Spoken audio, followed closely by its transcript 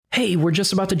Hey, we're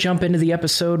just about to jump into the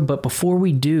episode, but before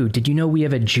we do, did you know we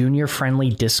have a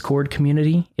junior-friendly Discord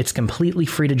community? It's completely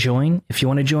free to join. If you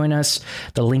want to join us,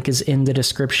 the link is in the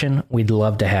description. We'd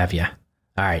love to have you.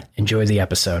 All right, enjoy the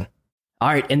episode. All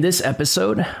right, in this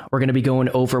episode, we're going to be going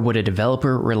over what a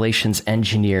developer relations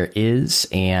engineer is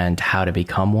and how to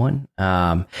become one.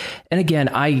 And again,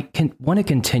 I want to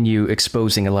continue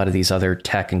exposing a lot of these other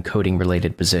tech and coding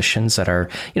related positions that are,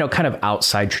 kind of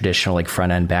outside traditional like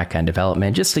front end, back end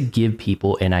development, just to give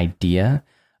people an idea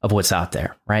of what's out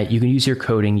there, right? You can use your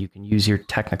coding, you can use your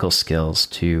technical skills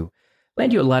to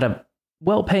land you a lot of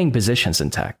well-paying positions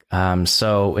in tech.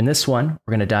 So in this one,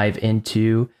 we're going to dive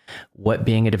into what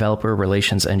being a developer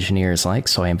relations engineer is like.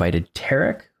 So I invited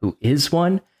Tarek, who is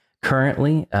one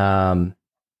currently. I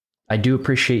do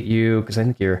appreciate you because I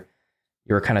think you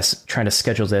were kind of trying to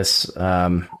schedule this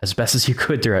as best as you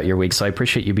could throughout your week. So I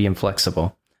appreciate you being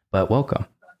flexible, but welcome.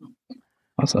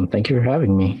 Awesome. Thank you for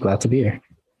having me. Glad to be here.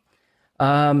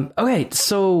 Okay.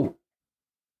 So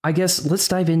I guess let's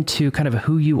dive into kind of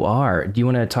who you are. Do you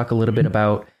want to talk a little bit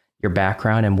about your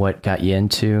background and what got you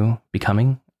into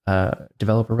becoming a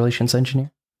developer relations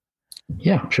engineer?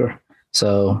 Yeah, sure.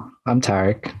 So I'm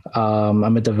Tarek.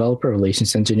 I'm a developer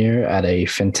relations engineer at a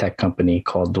fintech company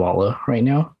called Dwala right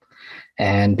now.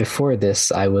 And before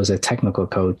this, I was a technical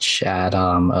coach at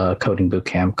a coding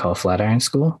bootcamp called Flatiron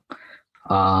School.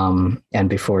 And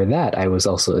before that, I was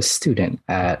also a student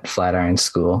at Flatiron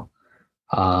School.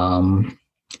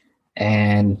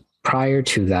 And prior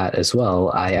to that as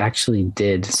well, I actually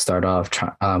did start off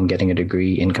getting a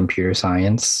degree in computer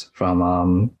science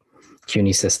from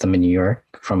CUNY system in New York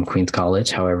from Queens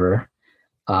College. However,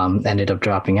 ended up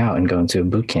dropping out and going to a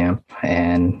boot camp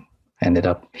and ended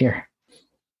up here.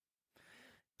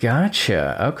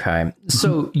 Gotcha. Okay.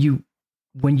 So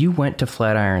when you went to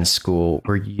Flatiron School,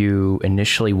 were you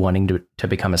initially wanting to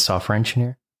become a software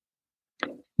engineer?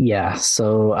 Yeah.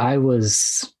 So I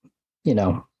was,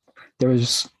 there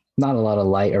was not a lot of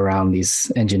light around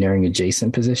these engineering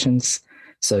adjacent positions.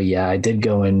 So yeah, I did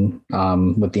go in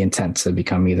with the intent to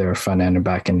become either a front end or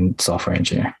back end software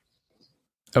engineer.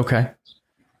 Okay.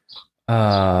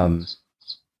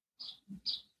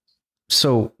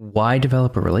 So why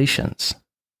developer relations?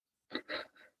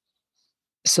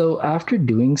 So after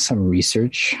doing some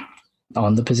research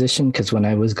on the position, because when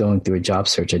I was going through a job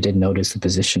search, I did notice the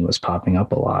position was popping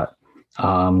up a lot.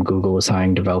 Google was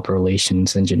hiring developer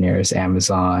relations engineers,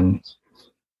 Amazon,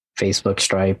 Facebook,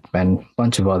 Stripe, and a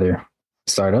bunch of other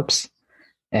startups.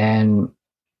 And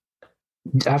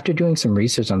after doing some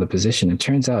research on the position, it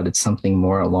turns out it's something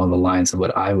more along the lines of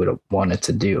what I would have wanted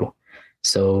to do.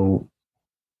 So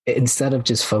instead of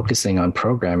just focusing on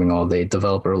programming all day,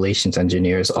 developer relations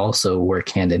engineers also work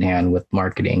hand in hand with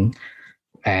marketing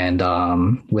and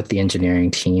with the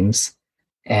engineering teams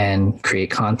and create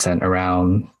content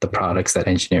around the products that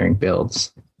engineering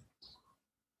builds.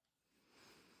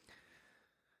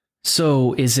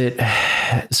 So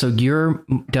you're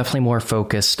definitely more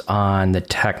focused on the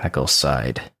technical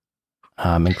side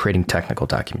and creating technical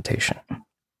documentation.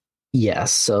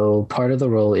 Yes. So part of the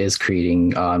role is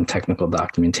creating technical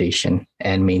documentation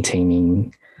and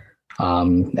maintaining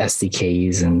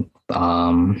SDKs and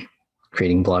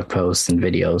creating blog posts and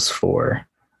videos for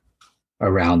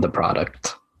around the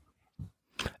product.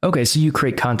 Okay, so you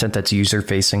create content that's user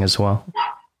facing as well?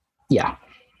 Yeah.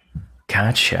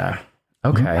 Gotcha.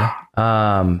 Okay.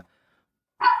 Mm-hmm.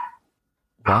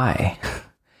 Why?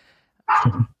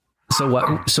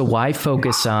 So why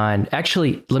focus on,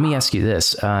 actually, let me ask you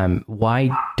this. Why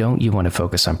don't you want to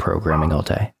focus on programming all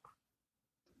day?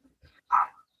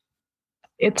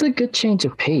 It's a good change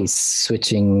of pace,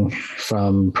 switching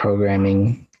from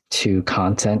programming to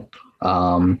content,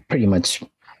 pretty much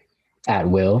at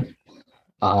will.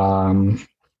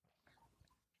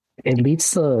 It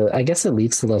leads to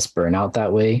less burnout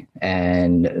that way.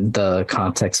 And the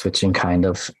context switching kind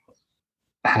of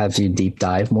has you deep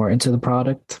dive more into the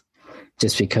product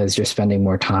just because you're spending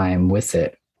more time with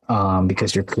it,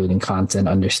 because you're creating content,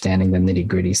 understanding the nitty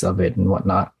gritties of it and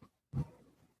whatnot.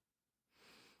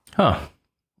 Huh.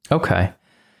 Okay.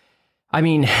 I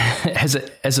mean, as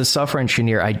a software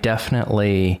engineer, I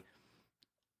definitely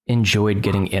enjoyed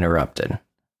getting interrupted.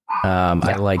 Yeah.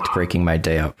 I liked breaking my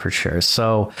day up for sure.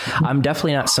 So I'm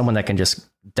definitely not someone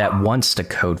that wants to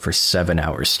code for 7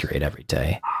 hours straight every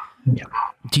day. Yeah.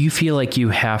 Do you feel like you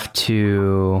have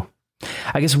to,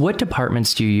 I guess, what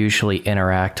departments do you usually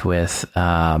interact with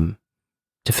to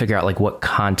figure out like what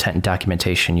content and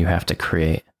documentation you have to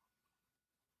create?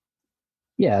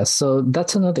 Yeah, so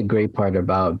that's another great part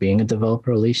about being a developer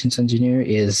relations engineer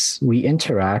is we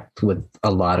interact with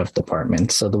a lot of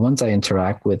departments. So the ones I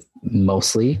interact with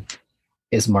mostly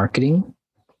is marketing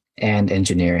and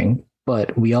engineering,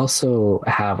 but we also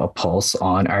have a pulse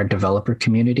on our developer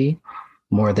community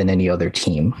more than any other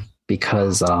team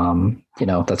because,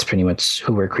 that's pretty much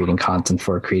who we're creating content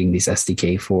for, creating these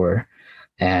SDK for,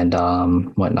 and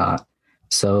whatnot.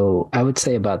 So I would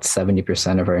say about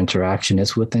 70% of our interaction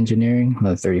is with engineering,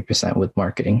 another 30% with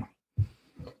marketing.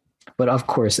 But of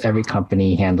course, every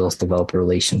company handles developer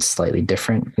relations slightly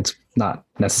different. It's not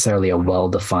necessarily a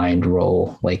well-defined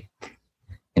role,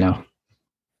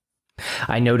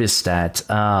 I noticed that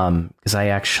because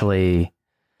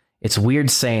it's weird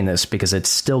saying this because it's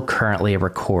still currently a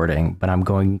recording, but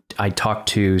I talked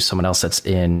to someone else that's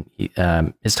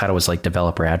his title was like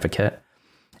developer advocate.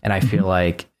 And I feel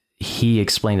like he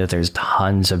explained that there's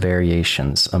tons of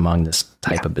variations among this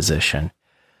type of position.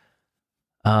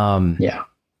 What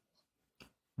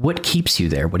keeps you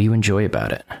there? What do you enjoy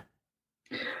about it?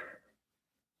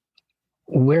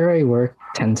 Where I work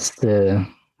tends to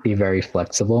be very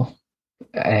flexible,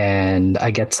 and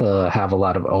I get to have a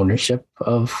lot of ownership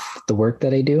of the work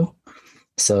that I do.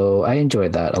 So I enjoy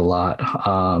that a lot.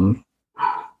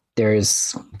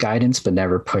 There's guidance, but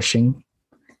never pushing.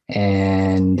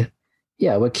 And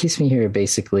what keeps me here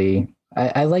basically,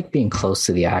 I like being close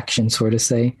to the action, sort of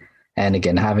say. And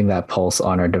again, having that pulse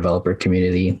on our developer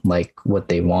community, like what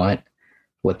they want,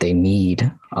 what they need,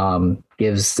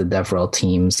 gives the DevRel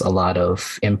teams a lot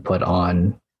of input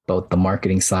on both the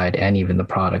marketing side and even the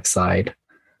product side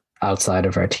outside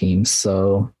of our teams.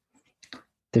 So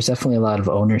there's definitely a lot of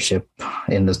ownership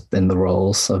in the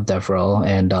roles of DevRel,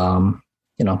 and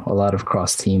a lot of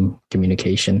cross-team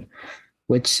communication,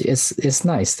 which is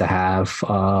nice to have,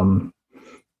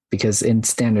 because in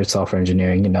standard software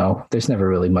engineering, there's never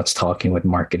really much talking with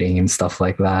marketing and stuff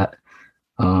like that.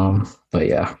 But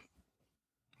yeah.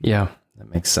 Yeah, that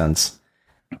makes sense.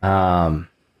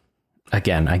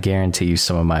 Again, I guarantee you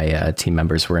some of my team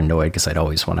members were annoyed because I'd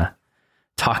always want to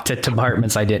talk to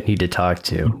departments I didn't need to talk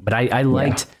to. But I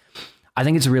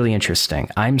think it's really interesting.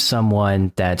 I'm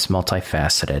someone that's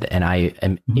multifaceted, and I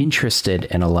am interested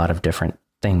in a lot of different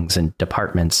things and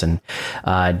departments and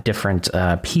different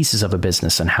pieces of a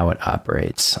business and how it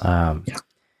operates. I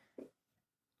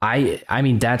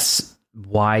mean, that's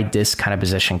why this kind of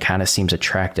position kind of seems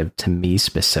attractive to me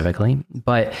specifically.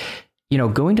 But,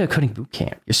 going to a coding boot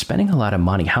camp, you're spending a lot of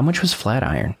money. How much was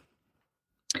Flatiron?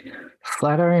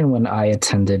 Flatiron, when I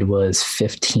attended, was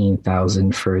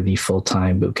 $15,000 for the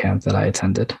full-time boot camp that I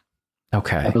attended.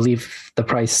 Okay. I believe the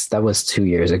price, that was 2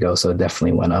 years ago, so it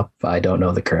definitely went up. I don't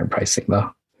know the current pricing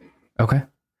though. Okay.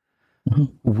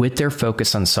 With their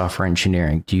focus on software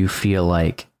engineering, do you feel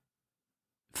like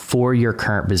for your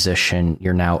current position,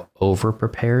 you're now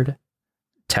over-prepared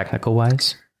technical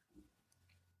wise?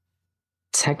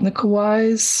 Technical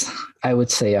wise, I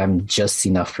would say I'm just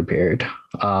enough prepared.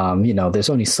 There's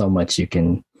only so much you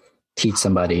can teach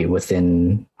somebody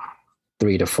within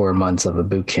 3 to 4 months of a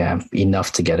boot camp,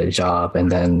 enough to get a job.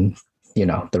 And then,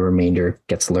 the remainder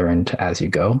gets learned as you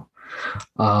go.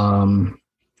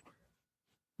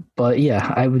 But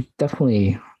yeah, I would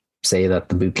definitely say that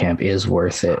the boot camp is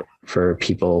worth it for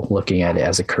people looking at it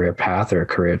as a career path or a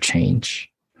career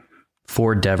change.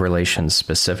 For dev relations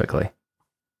specifically.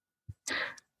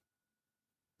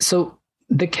 So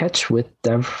the catch with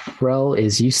DevRel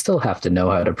is you still have to know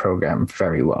how to program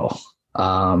very well.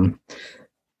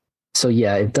 So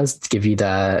yeah, it does give you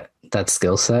that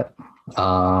skill set.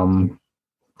 So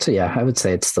yeah, I would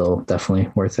say it's still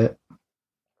definitely worth it.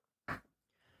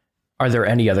 Are there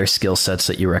any other skill sets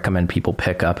that you recommend people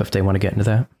pick up if they want to get into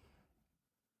that?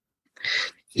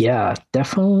 Yeah,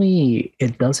 definitely.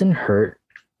 It doesn't hurt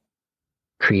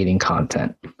creating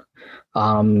content.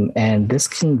 And this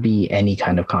can be any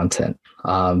kind of content,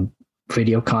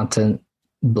 video content,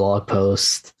 blog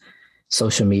posts,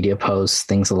 social media posts,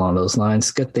 things along those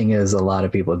lines. Good thing is a lot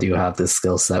of people do have this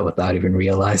skill set without even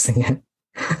realizing it.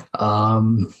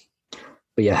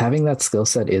 But yeah, having that skill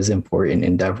set is important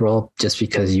in DevRel just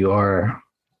because you are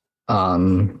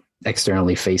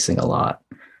externally facing a lot.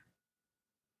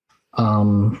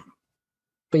 But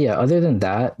yeah, other than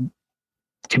that,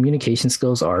 communication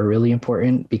skills are really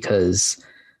important because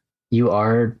you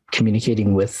are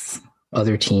communicating with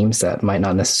other teams that might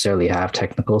not necessarily have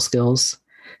technical skills.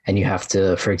 And you have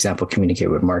to, for example,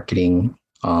 communicate with marketing,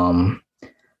 how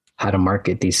to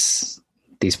market these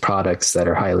products that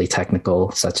are highly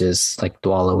technical, such as like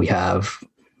Dwala. We have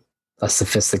a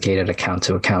sophisticated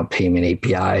account-to-account payment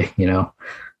API,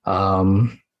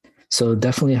 so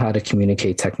definitely how to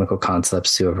communicate technical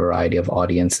concepts to a variety of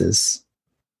audiences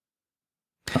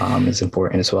is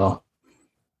important as well.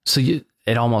 So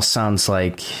it almost sounds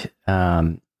like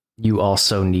you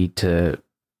also need to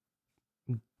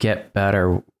get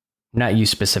better, not you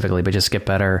specifically, but just get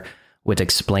better with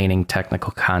explaining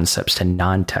technical concepts to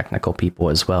non-technical people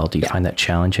as well? Do you find that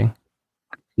challenging?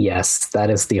 Yes, that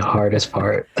is the hardest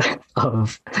part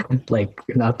of like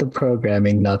not the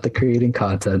programming, not the creating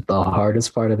content. The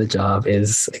hardest part of the job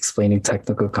is explaining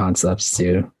technical concepts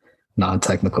to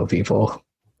non-technical people.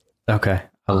 Okay.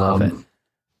 I love it.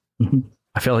 Mm-hmm.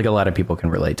 I feel like a lot of people can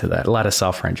relate to that. A lot of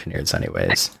software engineers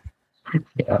anyways.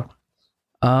 Yeah.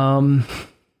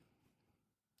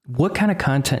 What kind of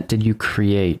content did you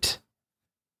create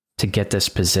to get this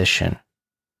position?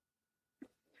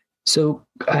 So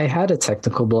I had a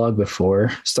technical blog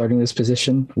before starting this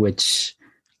position, which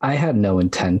I had no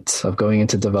intent of going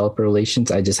into developer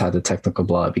relations. I just had the technical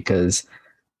blog because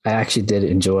I actually did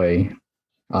enjoy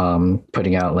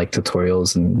putting out like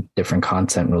tutorials and different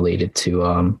content related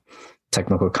to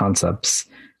technical concepts.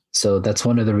 So that's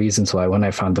one of the reasons why when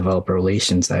I found developer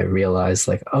relations, I realized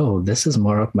like, oh, this is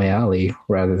more up my alley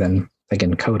rather than,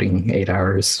 again, coding 8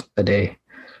 hours a day.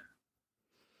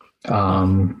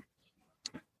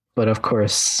 But of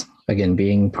course, again,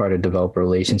 being part of developer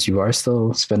relations, you are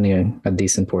still spending a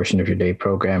decent portion of your day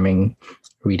programming,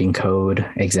 reading code,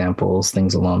 examples,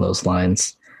 things along those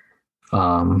lines,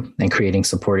 and creating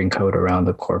supporting code around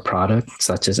the core product,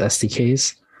 such as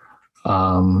SDKs.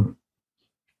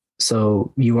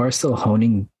 So you are still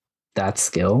honing that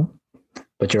skill,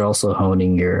 but you're also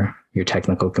honing your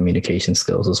technical communication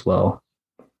skills as well.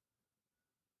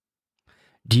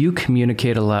 Do you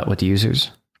communicate a lot with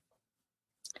users?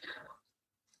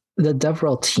 The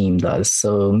DevRel team does.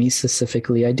 So me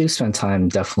specifically, I do spend time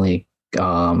definitely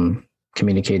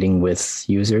communicating with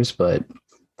users, but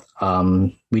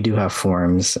we do have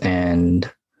forums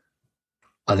and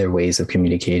other ways of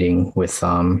communicating with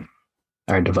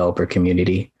our developer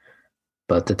community.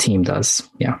 But the team does,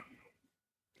 yeah.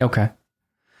 Okay.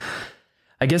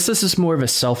 I guess this is more of a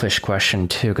selfish question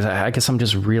too, because I guess I'm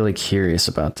just really curious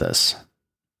about this.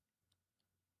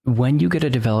 When you get a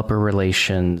developer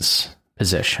relations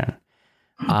position,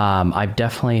 I've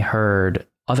definitely heard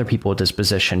other people with this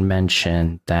position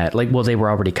mention that, like, well, they were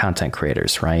already content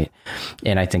creators, right?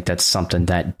 And I think that's something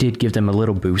that did give them a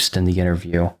little boost in the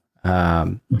interview.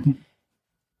 But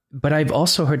I've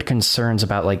also heard concerns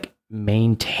about like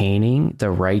maintaining the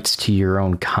rights to your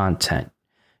own content.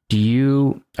 Are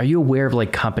you aware of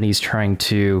like companies trying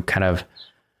to kind of,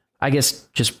 I guess,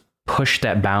 just push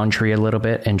that boundary a little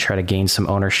bit and try to gain some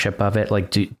ownership of it?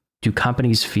 Like, do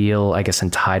companies feel, I guess,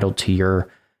 entitled to your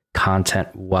content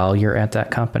while you're at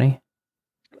that company?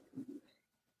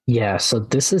 Yeah, so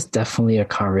this is definitely a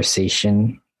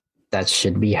conversation that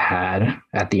should be had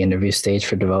at the interview stage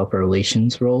for developer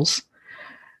relations roles.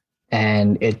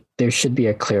 And there should be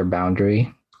a clear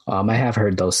boundary. I have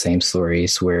heard those same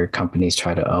stories where companies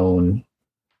try to own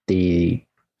the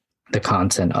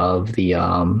content of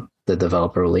the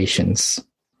developer relations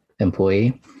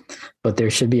employee, but there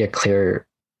should be a clear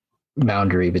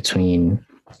boundary between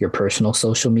your personal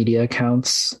social media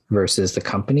accounts versus the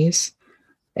company's.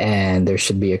 And there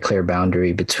should be a clear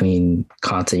boundary between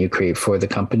content you create for the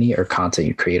company or content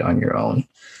you create on your own.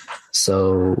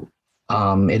 So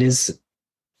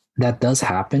that does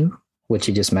happen, which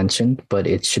you just mentioned, but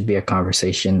it should be a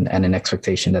conversation and an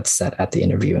expectation that's set at the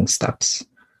interviewing steps.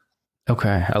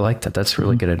 Okay. I like that. That's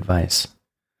really good advice.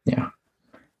 Yeah.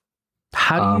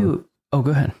 How do you,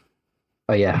 go ahead.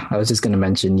 Oh yeah. I was just going to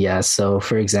mention, yeah. So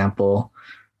for example,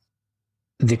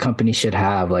 the company should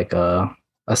have like a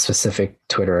specific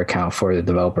Twitter account for the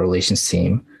developer relations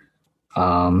team,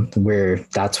 where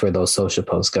that's where those social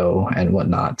posts go and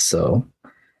whatnot. So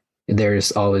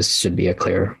there's always should be a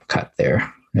clear cut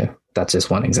there. Yeah, that's just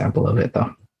one example of it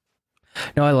though.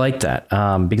 No, I like that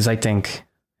because I think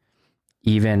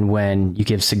even when you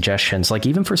give suggestions, like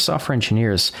even for software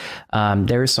engineers,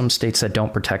 there are some states that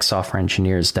don't protect software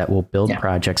engineers that will build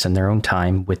projects in their own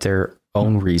time with their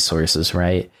own resources,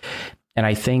 right? And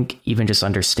I think even just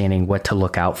understanding what to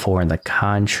look out for in the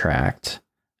contract,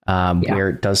 where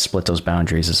it does split those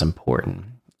boundaries, is important.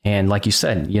 And like you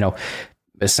said,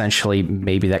 essentially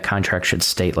maybe that contract should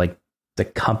state like the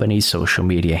company's social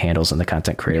media handles and the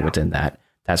content creator within that.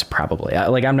 That's probably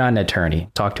like, I'm not an attorney,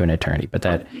 talk to an attorney, but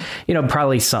that,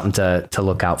 probably something to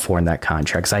look out for in that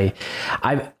contract.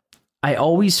 I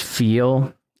always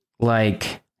feel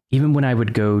like even when I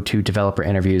would go to developer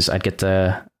interviews, I'd get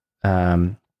the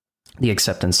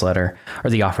acceptance letter or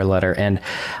the offer letter. And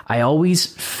I always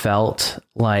felt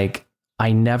like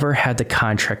I never had the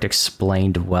contract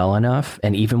explained well enough.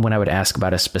 And even when I would ask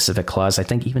about a specific clause, I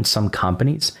think even some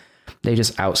companies, they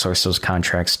just outsource those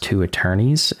contracts to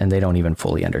attorneys and they don't even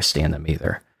fully understand them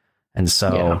either. And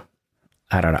so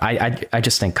I don't know. I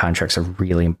just think contracts are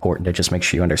really important to just make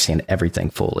sure you understand everything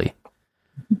fully.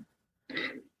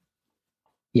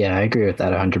 Yeah, I agree with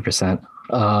that 100%.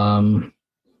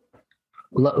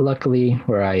 Luckily,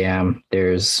 where I am,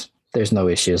 there's no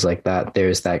issues like that.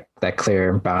 There's that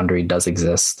clear boundary does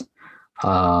exist.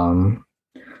 But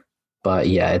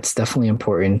yeah, it's definitely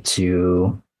important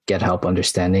to get help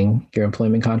understanding your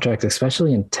employment contracts,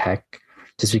 especially in tech,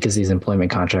 just because these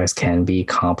employment contracts can be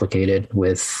complicated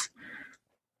with,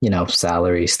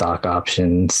 salary, stock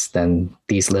options, then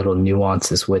these little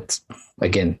nuances with,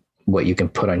 again, what you can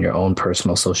put on your own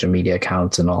personal social media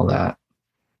accounts and all that.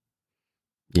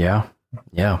 Yeah,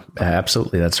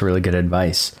 absolutely. That's really good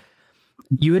advice.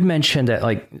 You had mentioned that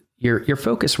like your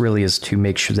focus really is to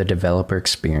make sure the developer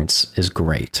experience is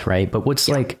great, right? But what's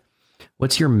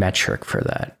your metric for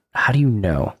that? How do you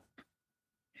know?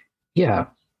 Yeah.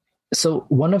 So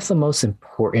one of the most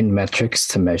important metrics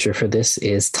to measure for this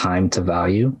is time to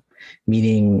value,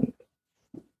 meaning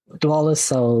Dwolla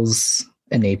sells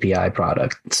an API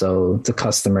product. So the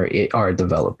customer are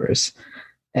developers.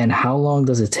 And how long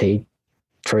does it take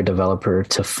for a developer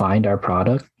to find our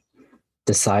product,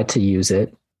 decide to use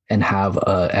it, and have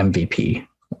a MVP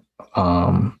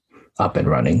up and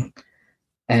running?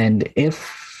 And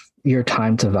if your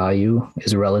time to value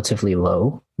is relatively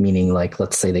low, meaning like,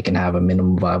 let's say they can have a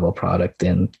minimum viable product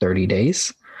in 30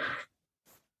 days,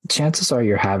 chances are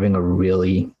you're having a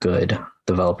really good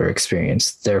developer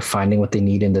experience. They're finding what they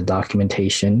need in the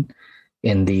documentation,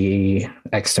 in the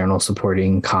external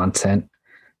supporting content,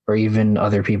 or even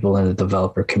other people in the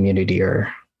developer community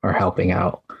are helping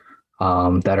out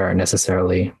that aren't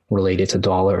necessarily related to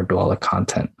Dwolla or Dwolla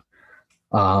content.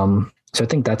 So I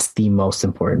think that's the most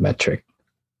important metric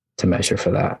to measure for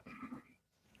that.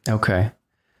 Okay.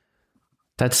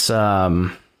 That's,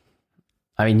 that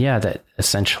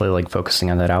essentially like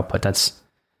focusing on that output, that's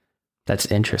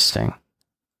interesting.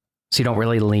 So you don't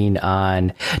really lean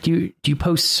on, do you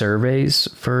post surveys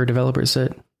for developers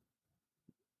that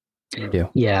you do?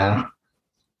 Yeah.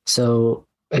 So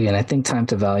again, I think time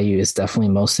to value is definitely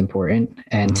most important,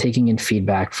 and taking in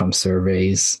feedback from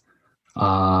surveys,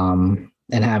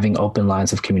 and having open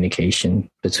lines of communication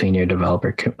between your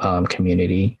developer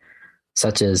community,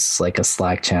 such as like a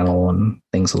Slack channel and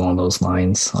things along those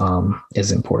lines,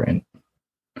 is important.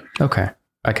 Okay.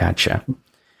 I gotcha.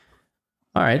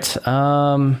 All right.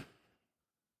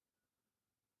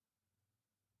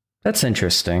 That's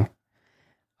interesting.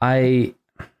 Do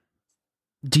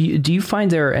you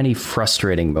find there are any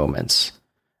frustrating moments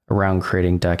around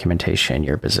creating documentation in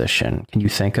your position? Can you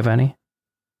think of any?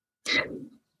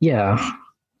 Yeah.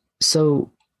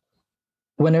 So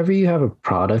whenever you have a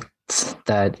product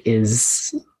that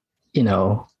is,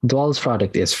 Dwolla's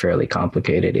product is fairly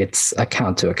complicated. It's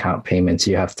account to account payments.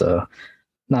 You have to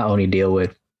not only deal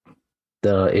with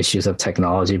the issues of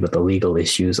technology, but the legal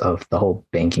issues of the whole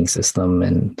banking system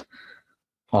and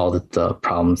all the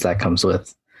problems that comes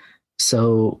with.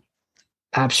 So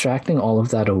abstracting all of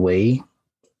that away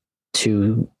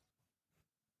to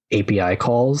API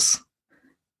calls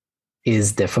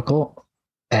is difficult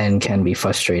and can be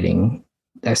frustrating,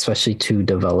 especially to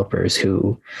developers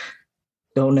who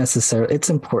don't necessarily, it's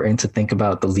important to think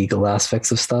about the legal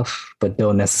aspects of stuff, but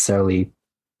don't necessarily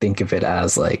think of it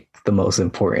as like the most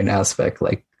important aspect.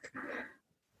 Like,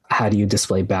 how do you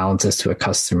display balances to a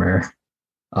customer?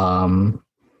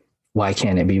 Why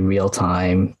can't it be real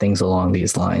time? Things along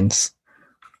these lines.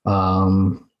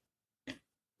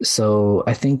 So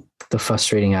I think the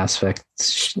frustrating aspect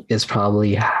is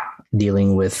probably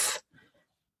dealing with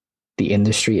the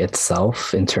industry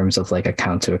itself in terms of like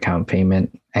account to account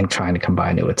payment and trying to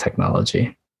combine it with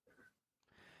technology.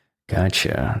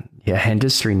 Gotcha. Yeah.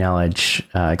 Industry knowledge,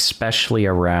 especially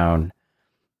around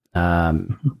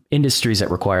industries that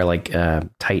require like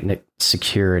tight-knit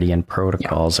security and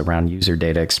protocols around user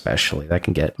data, especially, that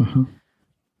can get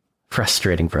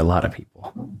frustrating for a lot of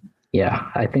people. Yeah.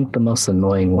 I think the most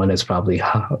annoying one is probably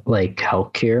like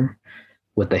healthcare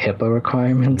with the HIPAA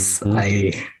requirements.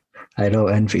 I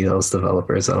don't envy those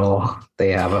developers at all.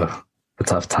 They have a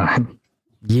tough time.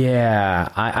 Yeah.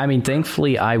 I mean,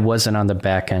 thankfully, I wasn't on the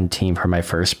back end team for my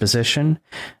first position,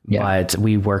 but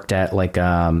we worked at like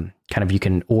kind of, you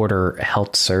can order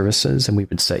health services and we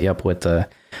would set you up with the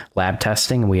lab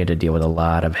testing, and we had to deal with a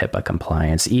lot of HIPAA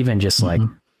compliance, even just like,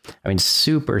 I mean,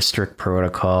 super strict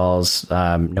protocols,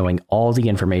 knowing all the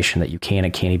information that you can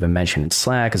and can't even mention in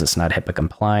Slack because it's not HIPAA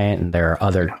compliant. And there are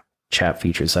other chat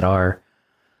features that are,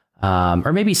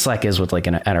 or maybe Slack is with like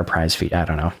an enterprise feed. I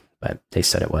don't know, but they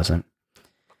said it wasn't.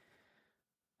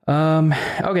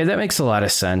 Okay, that makes a lot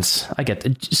of sense. I get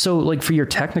that. So like for your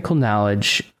technical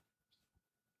knowledge,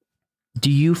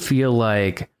 Do you feel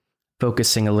like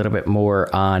focusing a little bit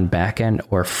more on back end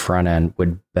or front end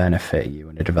would benefit you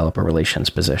in a developer relations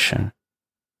position?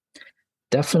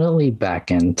 Definitely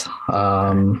back end.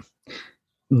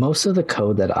 Most of the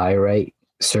code that I write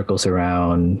circles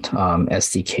around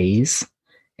SDKs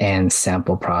and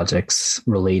sample projects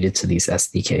related to these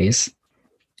SDKs.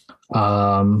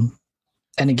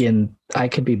 And again, I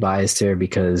could be biased here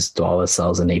because Dwala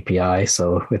sells an API,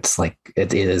 so it's like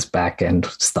it is back end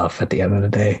stuff at the end of the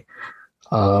day.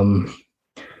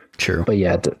 True. But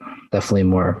yeah, definitely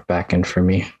more back end for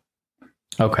me.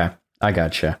 Okay, I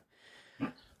gotcha.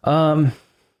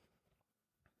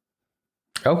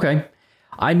 Okay.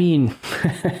 I mean,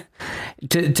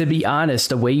 to be honest,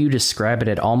 the way you describe it,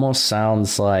 it almost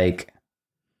sounds like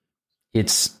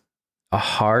it's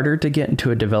harder to get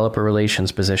into a developer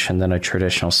relations position than a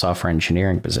traditional software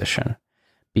engineering position,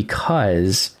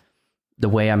 because the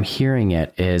way I'm hearing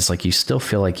it is like you still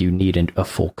feel like you need a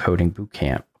full coding boot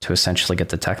camp to essentially get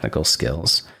the technical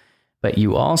skills, but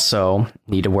you also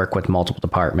need to work with multiple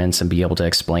departments and be able to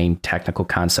explain technical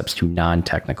concepts to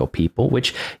non-technical people,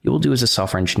 which you will do as a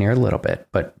software engineer a little bit,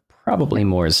 but probably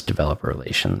more as developer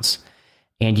relations.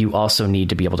 And you also need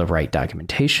to be able to write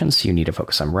documentation. So you need to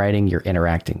focus on writing. You're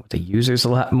interacting with the users a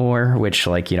lot more, which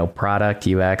product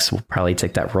UX will probably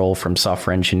take that role from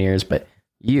software engineers, but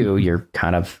you're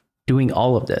kind of doing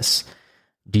all of this.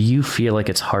 Do you feel like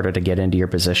it's harder to get into your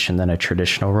position than a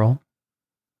traditional role?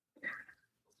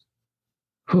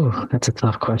 Whew, that's a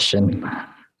tough question.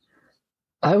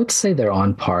 I would say they're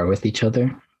on par with each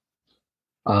other.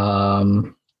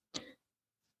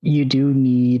 You do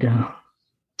need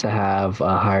to have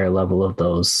a higher level of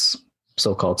those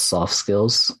so-called soft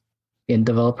skills in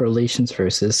developer relations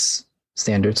versus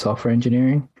standard software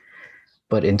engineering.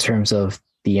 But in terms of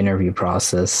the interview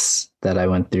process that I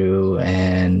went through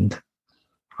and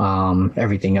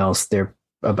everything else, they're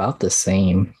about the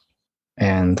same,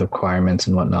 and the requirements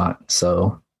and whatnot.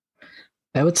 So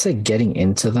I would say getting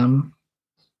into them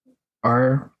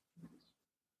are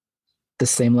the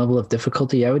same level of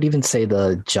difficulty. I would even say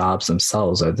the jobs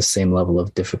themselves are the same level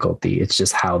of difficulty. It's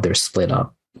just how they're split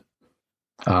up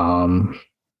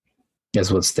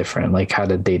is what's different, like how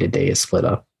the day-to-day is split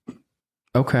up.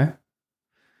 Okay.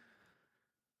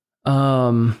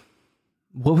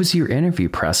 What was your interview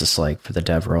process like for the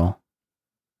dev role?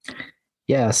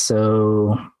 Yeah,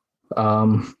 so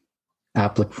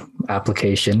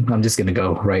application. I'm just going to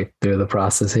go right through the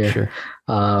process here. Sure.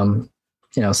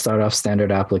 Start off standard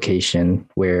application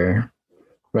where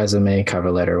resume,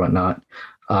 cover letter, whatnot.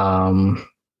 Then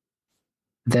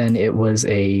it was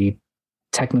a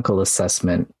technical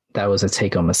assessment. That was a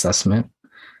take-home assessment,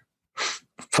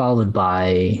 followed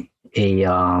by a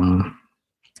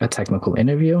technical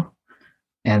interview,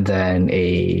 and then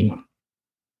the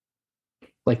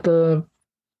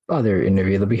other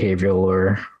interview, the behavioral,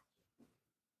 or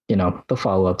the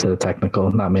follow-up to the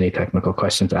technical. Not many technical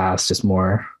questions asked, just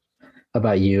more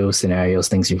about you, scenarios,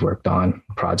 things you've worked on,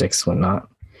 projects, whatnot.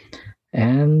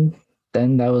 And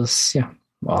then that was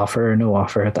offer or no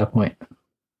offer at that point.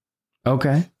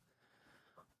 Okay.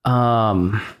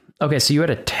 Okay, so you had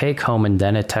a take home and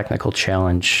then a technical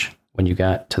challenge when you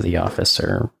got to the office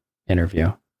or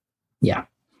interview. Yeah.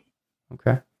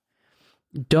 Okay.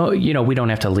 We don't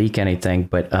have to leak anything,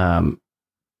 but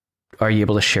are you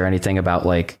able to share anything about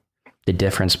like the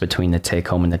difference between the take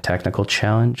home and the technical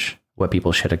challenge? What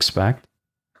people should expect?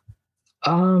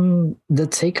 The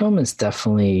take home is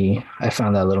definitely, I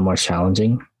found that a little more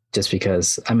challenging, just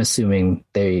because I'm assuming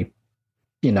the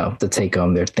take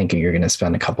home, they're thinking you're going to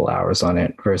spend a couple hours on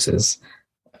it versus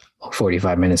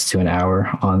 45 minutes to an hour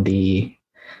on the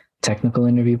technical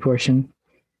interview portion.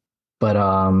 But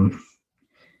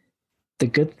the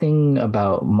good thing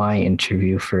about my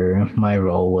interview for my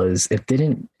role was it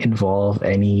didn't involve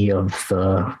any of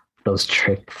those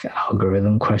trick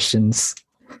algorithm questions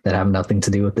that have nothing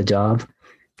to do with the job.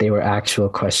 They were actual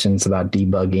questions about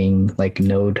debugging, like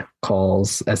node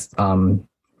calls,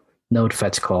 node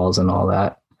fetch calls and all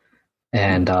that.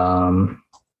 And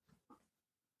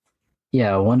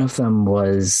one of them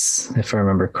was, if I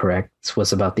remember correct,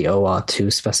 was about the OAuth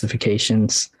 2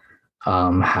 specifications,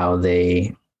 how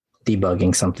they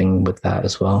debugging something with that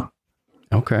as well.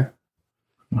 Okay.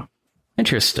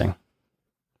 Interesting.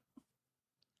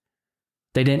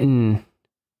 Did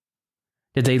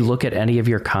they look at any of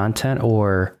your content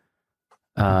or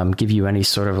give you any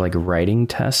sort of like writing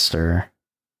test or?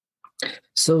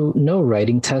 So no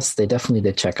writing tests. They definitely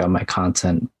did check out my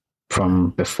content from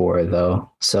before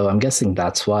though. So I'm guessing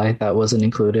that's why that wasn't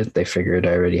included. They figured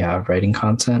I already have writing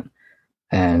content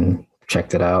and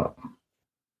checked it out.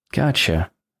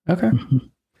 Gotcha. Okay. Mm-hmm.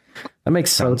 That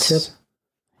makes sense. Pro tip,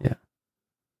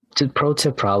 pro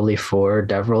tip probably for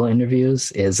DevRel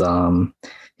interviews is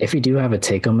if you do have a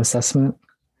take-home assessment,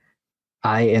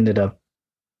 I ended up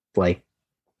like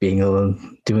doing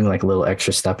like a little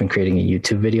extra step and creating a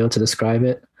YouTube video to describe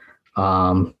it.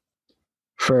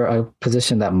 For a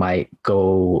position that might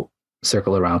go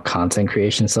circle around content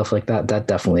creation, stuff like that, that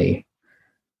definitely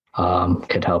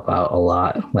could help out a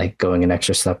lot, like going an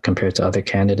extra step compared to other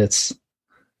candidates.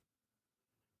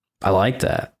 I like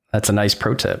that. That's a nice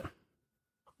pro tip.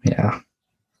 Yeah.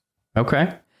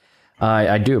 Okay.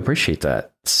 I do appreciate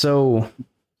that. So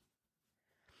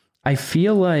I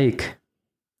feel like,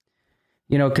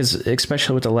 you know, because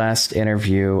especially with the last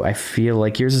interview, I feel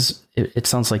like yours is, it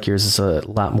sounds like yours is a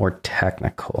lot more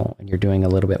technical and you're doing a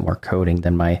little bit more coding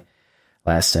than my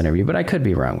last interview, but I could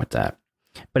be wrong with that.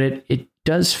 But it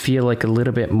does feel like a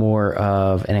little bit more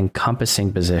of an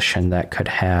encompassing position that could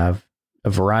have a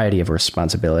variety of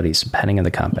responsibilities depending on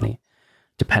the company,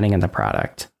 depending on the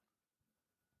product.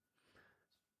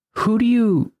 Who do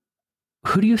you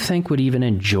think would even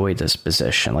enjoy this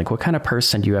position? Like, what kind of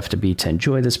person do you have to be to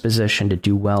enjoy this position, to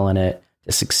do well in it,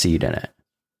 to succeed in it?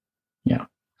 Yeah.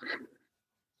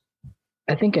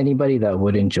 I think anybody that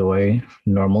would enjoy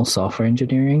normal software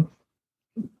engineering,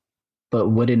 but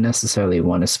wouldn't necessarily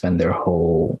want to spend their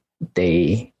whole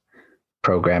day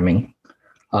programming,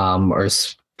 or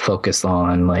focus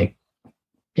on like,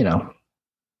 you know,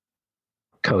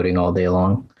 coding all day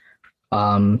long.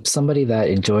 Somebody that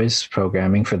enjoys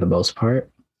programming for the most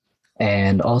part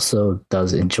and also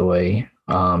does enjoy,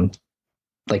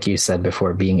 like you said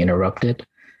before, being interrupted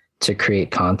to create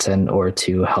content or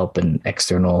to help an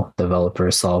external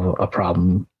developer solve a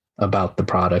problem about the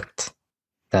product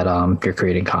that you're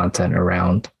creating content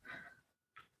around.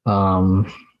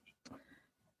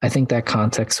 I think that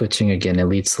context switching, again, it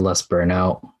leads to less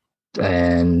burnout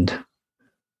and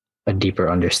a deeper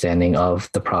understanding of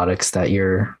the products that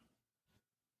you're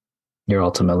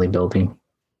ultimately building.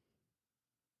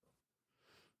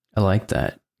 I like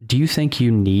that. Do you think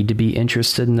you need to be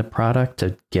interested in the product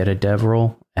to get a dev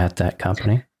role at that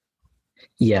company?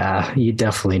 Yeah, you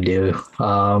definitely do.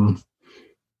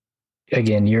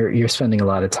 Again, you're spending a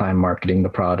lot of time marketing the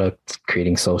product,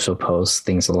 creating social posts,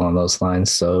 things along those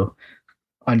lines. So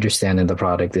understanding the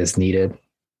product is needed,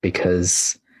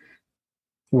 because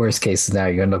worst case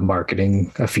scenario, you're going to be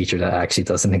marketing a feature that actually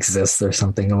doesn't exist or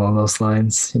something along those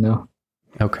lines, you know?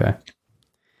 Okay.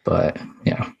 But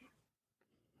yeah.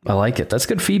 I like it. That's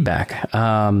good feedback.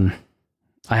 I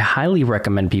highly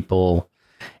recommend people,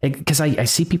 because I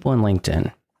see people on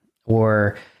LinkedIn,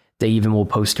 or they even will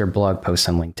post their blog posts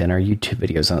on LinkedIn or YouTube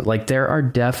videos on it. Like, there are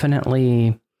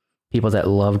definitely people that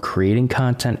love creating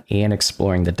content and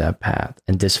exploring the dev path.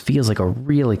 And this feels like a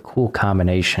really cool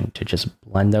combination to just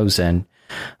blend those in.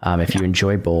 If you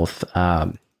enjoy both,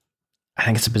 I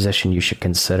think it's a position you should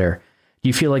consider. Do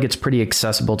you feel like it's pretty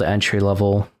accessible to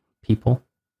entry-level people?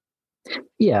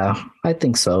 Yeah, I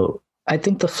think so. I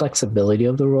think the flexibility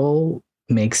of the role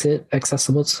makes it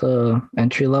accessible to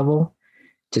entry level,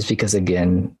 just because,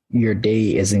 again, your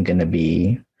day isn't going to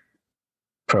be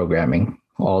programming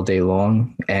all day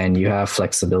long, and you have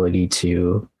flexibility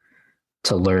to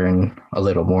learn a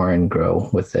little more and grow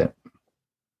with it.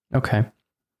 Okay.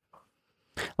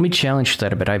 Let me challenge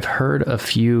that a bit. I've heard a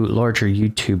few larger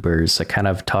YouTubers that kind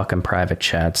of talk in private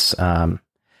chats,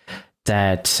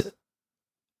 that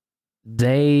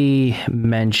they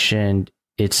mentioned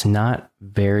it's not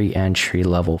very entry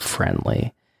level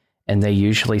friendly. And they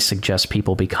usually suggest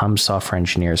people become software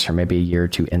engineers for maybe a year or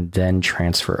two and then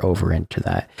transfer over into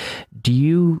that. Do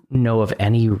you know of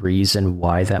any reason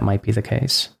why that might be the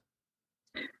case?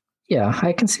 Yeah,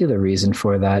 I can see the reason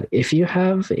for that. If you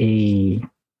have a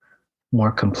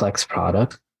more complex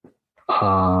product,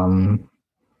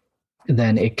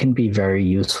 then it can be very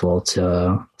useful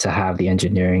to have the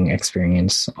engineering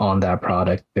experience on that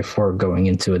product before going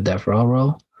into a DevRel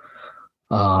role.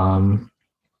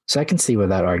 So I can see where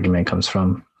that argument comes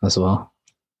from as well.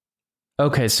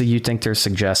 Okay, so you think they're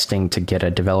suggesting to get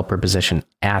a developer position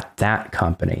at that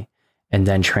company and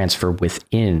then transfer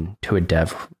within to a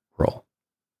dev role?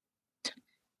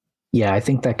 Yeah, I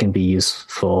think that can be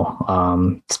useful.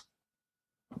 I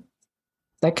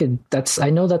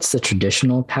know that's the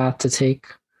traditional path to take.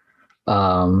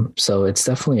 So it's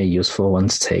definitely a useful one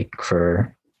to take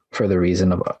for the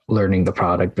reason of learning the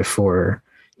product before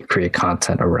you create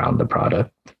content around the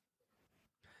product.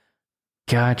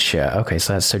 Gotcha. Okay,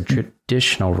 so that's a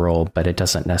traditional role, but it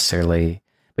doesn't necessarily.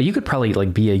 But you could probably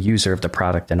like be a user of the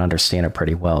product and understand it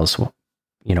pretty well as well,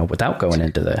 you know, without going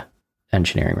into the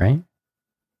engineering, right?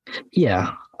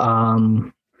 Yeah,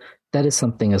 that is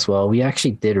something as well. We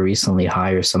actually did recently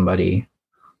hire somebody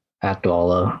at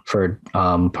Dwala for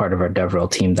part of our DevRel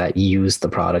team that used the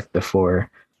product before.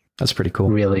 That's pretty cool.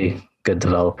 Really good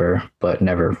developer, but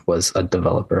never was a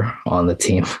developer on the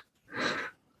team.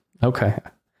 Okay.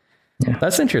 Yeah.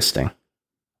 That's interesting.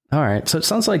 All right. So it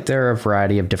sounds like there are a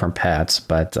variety of different paths,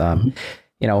 but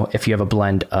if you have a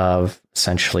blend of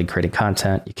essentially creating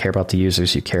content, you care about the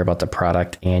users, you care about the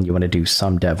product, and you want to do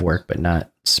some dev work, but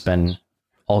not spend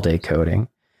all day coding.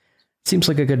 Seems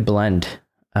like a good blend.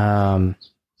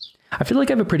 I feel like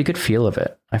I have a pretty good feel of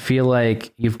it. I feel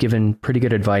like you've given pretty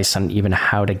good advice on even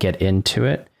how to get into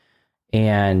it.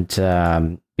 And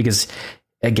because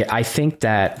again, I think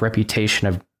that reputation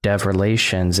of dev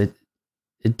relations, it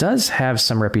does have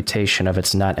some reputation of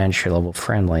it's not entry level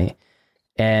friendly.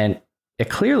 And it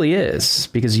clearly is,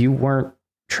 because you weren't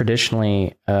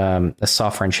traditionally a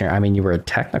software engineer. I mean, you were a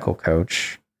technical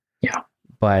coach. Yeah.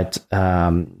 But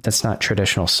that's not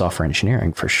traditional software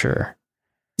engineering for sure.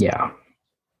 Yeah.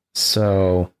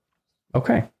 So,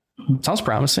 okay. Sounds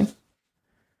promising.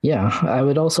 Yeah. I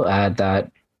would also add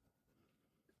that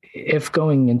if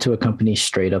going into a company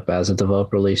straight up as a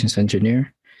developer relations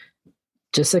engineer,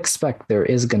 just expect there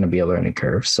is going to be a learning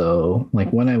curve. So like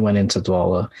when I went into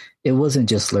Dwala, it wasn't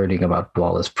just learning about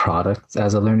Dwala's product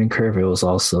as a learning curve. It was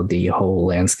also the whole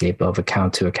landscape of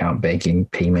account to account banking,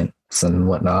 payments and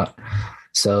whatnot.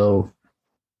 So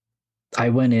I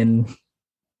went in,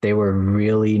 they were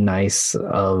really nice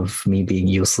of me being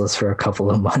useless for a couple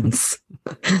of months.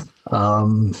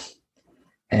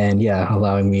 And yeah,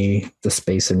 allowing me the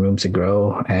space and room to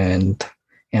grow, and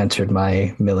answered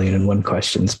my 1,000,001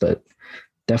 questions, but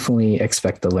definitely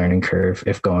expect the learning curve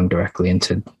if going directly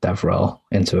into DevRel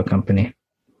into a company.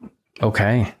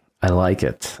 Okay. I like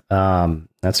it.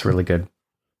 That's really good.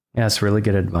 Yeah, it's really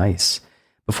good advice.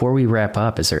 Before we wrap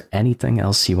up, is there anything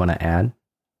else you want to add?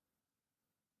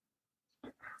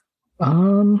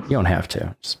 You don't have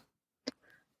to.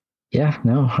 Yeah,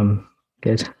 no, I'm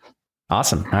good.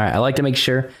 Awesome. All right. I like to make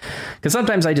sure, because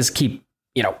sometimes I just keep,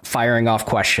 firing off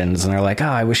questions and they're like, oh,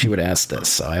 I wish you would ask this.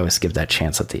 So I always give that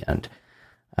chance at the end.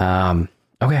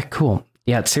 Okay, cool.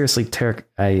 Yeah, seriously, Tarek,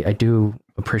 I do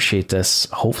appreciate this.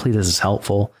 Hopefully this is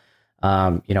helpful.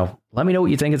 Let me know what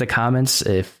you think in the comments.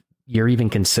 If you're even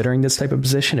considering this type of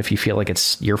position, if you feel like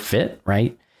it's your fit,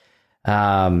 right?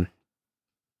 But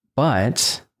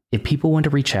if people want to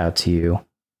reach out to you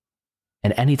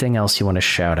and anything else you want to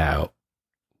shout out,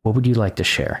 what would you like to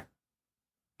share?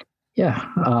 Yeah.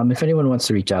 If anyone wants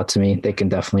to reach out to me, they can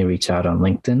definitely reach out on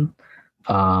LinkedIn.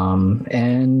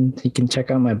 And you can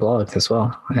check out my blog as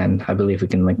well. And I believe we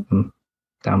can link them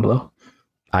down below.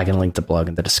 I can link the blog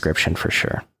in the description for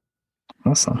sure.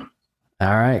 Awesome.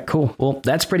 All right, cool. Well,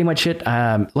 that's pretty much it.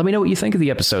 Let me know what you think of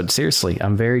the episode. Seriously,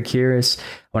 I'm very curious. I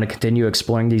want to continue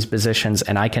exploring these positions.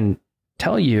 And I can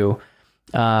tell you,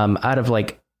 out of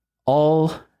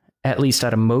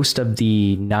most of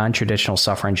the non-traditional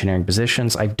software engineering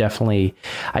positions, I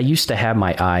used to have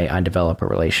my eye on developer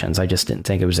relations. I just didn't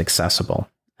think it was accessible.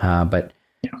 But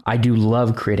yeah. I do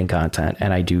love creating content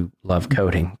and I do love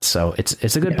coding. So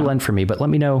it's a good blend for me, but let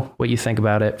me know what you think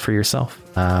about it for yourself.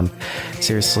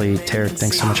 Seriously, Tarek,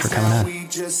 thanks so much for coming on.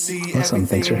 Awesome.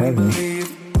 Thanks for having me.